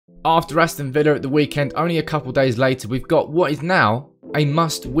After Aston Villa at the weekend, only a couple days later, we've got what is now a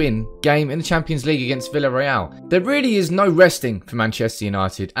must-win game in the Champions League against Villareal. There really is no resting for Manchester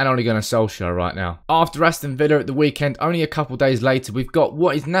United and Ole Gunnar Solskjaer right now. After Aston Villa at the weekend, only a couple days later, we've got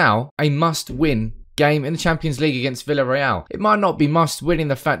what is now a must-win game in the Champions League against Villareal. It might not be must-win in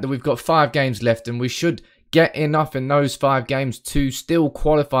the fact that we've got 5 games left and we should get enough in those 5 games to still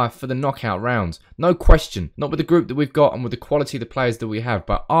qualify for the knockout rounds. No question. Not with the group that we've got and with the quality of the players that we have.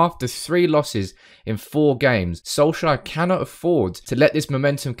 But after 3 losses in 4 games, Solskjaer cannot afford to let this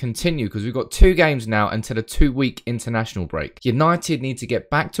momentum continue because we've got 2 games now until a 2-week international break. United need to get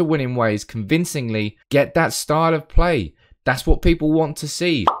back to winning ways convincingly, get that style of play. That's what people want to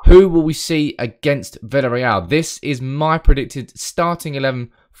see. Who will we see against Villareal? This is my predicted starting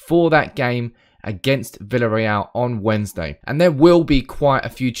 11 for that game against Villareal on Wednesday. And there will be quite a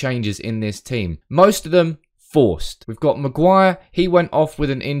few changes in this team. Most of them forced. We've got Maguire. He went off with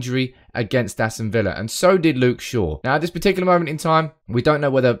an injury against Aston Villa. And so did Luke Shaw. Now, at this particular moment in time, we don't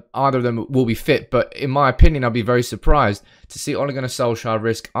know whether either of them will be fit. But in my opinion, I'll be very surprised to see Ole Gunnar Solskjaer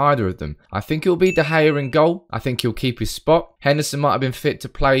risk either of them. I think it'll be De Gea in goal. I think he'll keep his spot. Henderson might have been fit to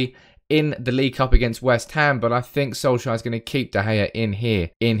play in the League Cup against West Ham, but I think Solskjaer is going to keep De Gea in here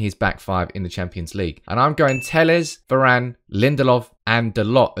in his back 5 in the Champions League. And I'm going Telles, Varane, Lindelof and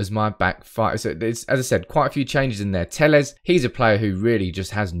Dalot as my back 5. So it's, as I said, quite a few changes in there. Telles, he's a player who really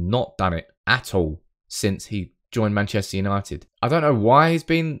just has not done it at all since he joined Manchester United. I don't know why he's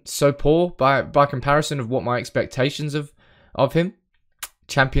been so poor by comparison of what my expectations of him.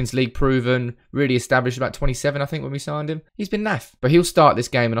 Champions League proven, really established, about 27 I think when we signed him. He's been naff. But he'll start this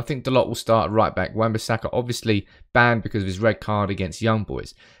game and I think Dalot will start right back. Wan-Bissaka obviously banned because of his red card against Young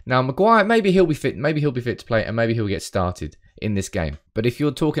Boys. Now Maguire, maybe he'll be fit to play and maybe he'll get started in this game. But if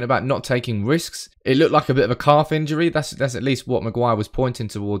you're talking about not taking risks, it looked like a bit of a calf injury. That's at least what Maguire was pointing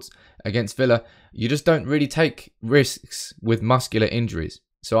towards against Villa. You just don't really take risks with muscular injuries.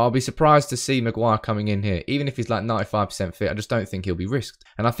 So I'll be surprised to see Maguire coming in here. Even if he's like 95% fit, I just don't think he'll be risked.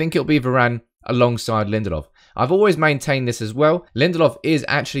 And I think it'll be Varane alongside Lindelof. I've always maintained this as well. Lindelof is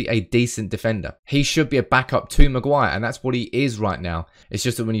actually a decent defender. He should be a backup to Maguire, and that's what he is right now. It's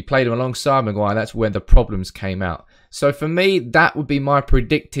just that when you played him alongside Maguire, that's where the problems came out. So for me, that would be my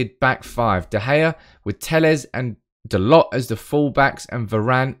predicted back 5. De Gea with Telles and Dalot as the fullbacks and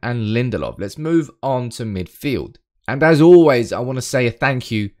Varane and Lindelof. Let's move on to midfield. And as always, I want to say a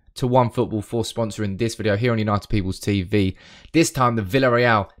thank you to OneFootball for sponsoring this video here on United People's TV. This time, the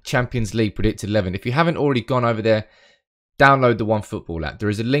Villareal Champions League Predicted 11. If you haven't already gone over there, download the OneFootball app. There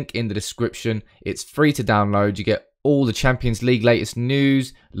is a link in the description. It's free to download. You get all the Champions League latest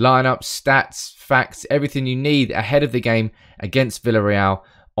news, lineups, stats, facts, everything you need ahead of the game against Villareal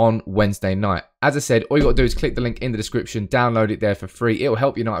on Wednesday night. As I said, all you got to do is click the link in the description, download it there for free. It will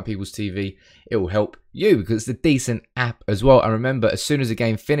help United People's TV. It will help you because it's a decent app as well. And remember, as soon as the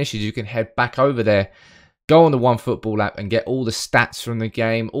game finishes, you can head back over there, go on the OneFootball app and get all the stats from the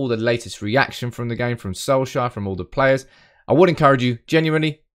game, all the latest reaction from the game, from Solskjaer, from all the players. I would encourage you,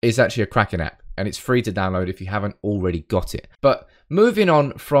 genuinely, it's actually a cracking app. And it's free to download if you haven't already got it. But moving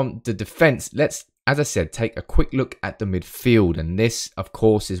on from the defence, let's, as I said, take a quick look at the midfield. And this, of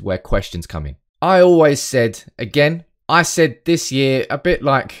course, is where questions come in. I always said, again, I said this year, a bit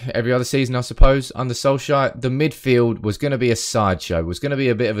like every other season, I suppose, under Solskjaer, the midfield was going to be a sideshow, was going to be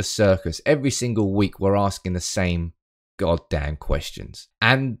a bit of a circus. Every single week, we're asking the same goddamn questions.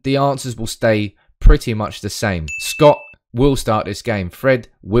 And the answers will stay pretty much the same. Scott will start this game. Fred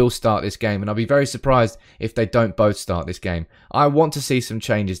will start this game. And I'll be very surprised if they don't both start this game. I want to see some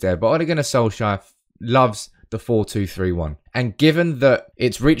changes there. But Ole Gunnar Solskjaer loves the 4-2-3-1. And given that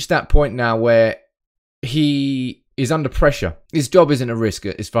it's reached that point now where he is under pressure, his job isn't a risk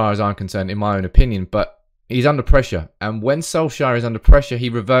as far as I'm concerned, in my own opinion, but he's under pressure. And when Solskjaer is under pressure, he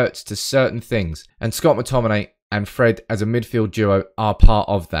reverts to certain things. And Scott McTominay and Fred as a midfield duo are part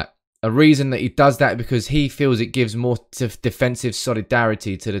of that. A reason that he does that because he feels it gives more defensive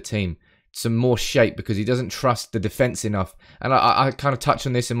solidarity to the team. Some more shape because he doesn't trust the defence enough. And I kind of touched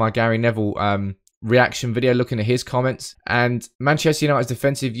on this in my Gary Neville reaction video looking at his comments. And Manchester United's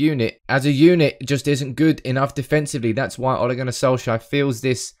defensive unit, as a unit, just isn't good enough defensively. That's why Ole Gunnar Solskjaer feels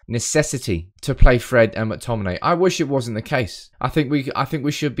this necessity to play Fred and McTominay. I wish it wasn't the case. I think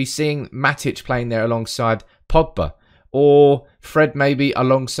we should be seeing Matic playing there alongside Pogba. Or Fred maybe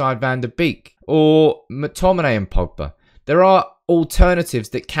alongside Van der Beek. Or McTominay and Pogba. There are alternatives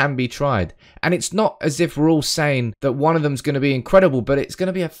that can be tried. And it's not as if we're all saying that one of them's going to be incredible, but it's going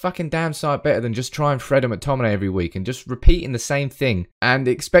to be a fucking damn sight better than just trying Fred and McTominay every week and just repeating the same thing and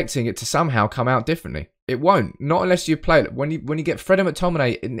expecting it to somehow come out differently. It won't. Not unless you play it. When you get Fred and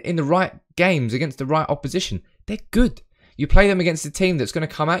McTominay in the right games against the right opposition, they're good. You play them against a team that's going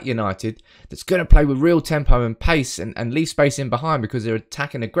to come at United, that's going to play with real tempo and pace and leave space in behind because they're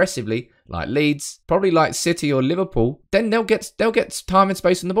attacking aggressively, like Leeds, probably like City or Liverpool. Then they'll get time and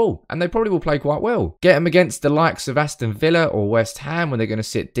space on the ball, and they probably will play quite well. Get them against the likes of Aston Villa or West Ham when they're going to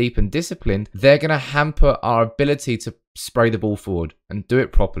sit deep and disciplined. They're going to hamper our ability to spray the ball forward and do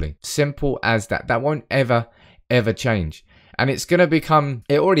it properly. Simple as that. That won't ever change. And it's going to become,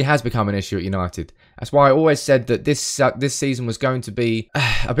 it already has become an issue at United. That's why I always said that this season was going to be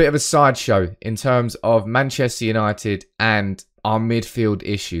a bit of a sideshow in terms of Manchester United and our midfield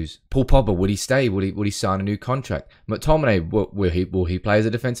issues. Paul Pogba, would he stay? Will he sign a new contract? McTominay, will he play as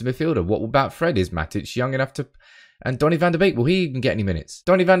a defensive midfielder? What about Fred? Is Matic young enough to... And Donny van de Beek, will he even get any minutes?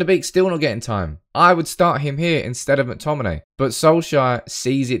 Donny van de Beek still not getting time. I would start him here instead of McTominay. But Solskjaer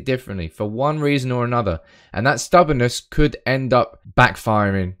sees it differently for one reason or another. And that stubbornness could end up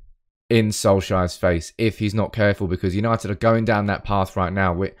backfiring in Solskjaer's face if he's not careful, because United are going down that path right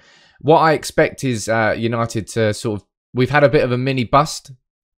now. What I expect is United to sort of... We've had a bit of a mini bust.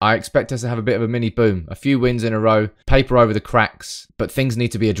 I expect us to have a bit of a mini boom. A few wins in a row, paper over the cracks, but things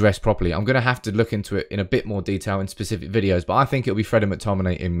need to be addressed properly. I'm going to have to look into it in a bit more detail in specific videos, but I think it'll be Fred and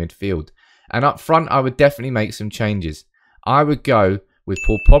McTominay in midfield. And up front, I would definitely make some changes. I would go with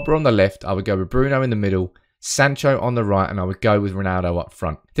Paul Pogba on the left. I would go with Bruno in the middle, Sancho on the right, and I would go with Ronaldo up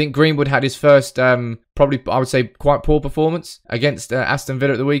front. I think Greenwood had his first, probably, I would say, quite poor performance against Aston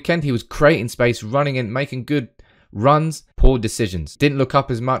Villa at the weekend. He was creating space, running and making good runs, poor decisions. Didn't look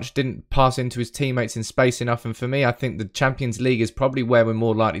up as much, didn't pass into his teammates in space enough. And for me, I think the Champions League is probably where we're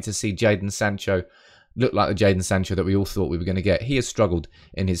more likely to see Jadon Sancho look like the Jadon Sancho that we all thought we were going to get. He has struggled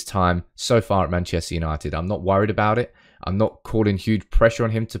in his time so far at Manchester United. I'm not worried about it. I'm not calling huge pressure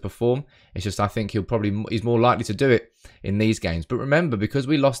on him to perform. It's just I think he's more likely to do it in these games. But remember, because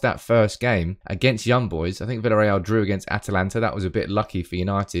we lost that first game against Young Boys, I think Villareal drew against Atalanta. That was a bit lucky for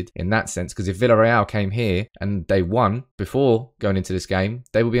United in that sense, because if Villareal came here and they won before going into this game,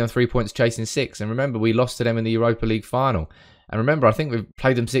 they would be on 3 points chasing 6. And remember, we lost to them in the Europa League final. And remember, I think we've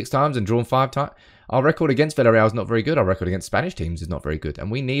played them 6 times and drawn 5 times. Our record against Villareal is not very good. Our record against Spanish teams is not very good. And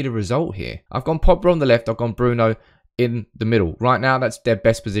we need a result here. I've gone Pogba on the left. I've gone Bruno in the middle. Right now, that's their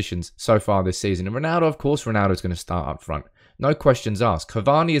best positions so far this season. And Ronaldo, of course, Ronaldo's going to start up front. No questions asked.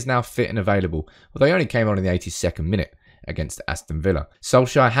 Cavani is now fit and available. Well, they only came on in the 82nd minute against Aston Villa.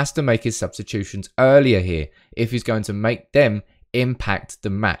 Solskjaer has to make his substitutions earlier here if he's going to make them impact the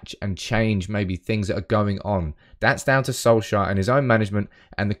match and change maybe things that are going on. That's down to Solskjaer and his own management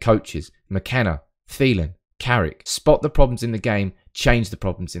and the coaches. McKenna, Phelan, Carrick. Spot the problems in the game, change the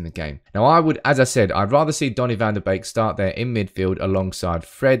problems in the game. Now, I would, as I said, I'd rather see Donny van de Beek start there in midfield alongside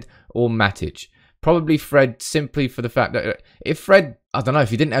Fred or Matic. Probably Fred, simply for the fact that if Fred, I don't know, if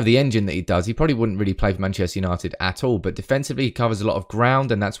he didn't have the engine that he does, he probably wouldn't really play for Manchester United at all. But defensively, he covers a lot of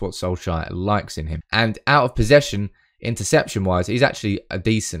ground, and that's what Solskjaer likes in him. And out of possession, interception-wise, he's actually a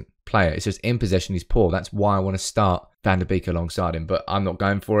decent player. It's just in possession, he's poor. That's why I want to start Van de Beek alongside him. But I'm not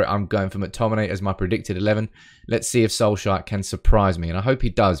going for it. I'm going for McTominay as my predicted 11. Let's see if Solskjaer can surprise me. And I hope he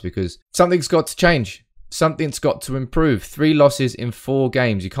does, because something's got to change. Something's got to improve. 3 losses in 4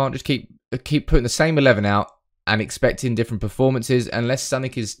 games. You can't just keep putting the same 11 out and expecting different performances unless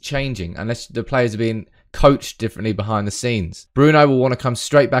something is changing, unless the players are being coached differently behind the scenes. Bruno will want to come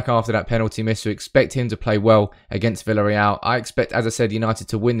straight back after that penalty miss. We expect him to play well against Villareal. I expect, as I said, United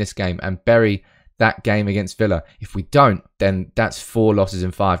to win this game and bury that game against Villa. If we don't, then that's 4 losses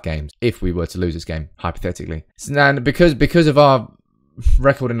in 5 games if we were to lose this game, hypothetically. And because of our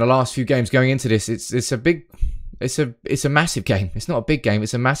record in the last few games going into this, it's a massive game. It's not a big game.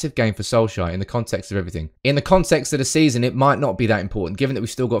 It's a massive game for Solskjaer in the context of everything. In the context of the season, it might not be that important, given that we've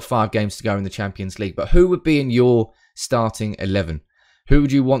still got 5 games to go in the Champions League. But who would be in your starting 11? Who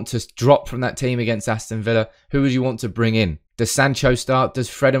would you want to drop from that team against Aston Villa? Who would you want to bring in? Does Sancho start? Does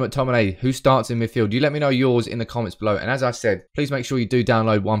Fred and McTominay? Who starts in midfield? You let me know yours in the comments below. And as I said, please make sure you do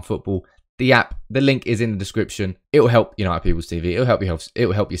download OneFootball. The app, the link is in the description. It will help United People's TV. It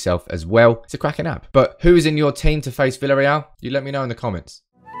will help yourself as well. It's a cracking app. But who is in your team to face Villareal? You let me know in the comments.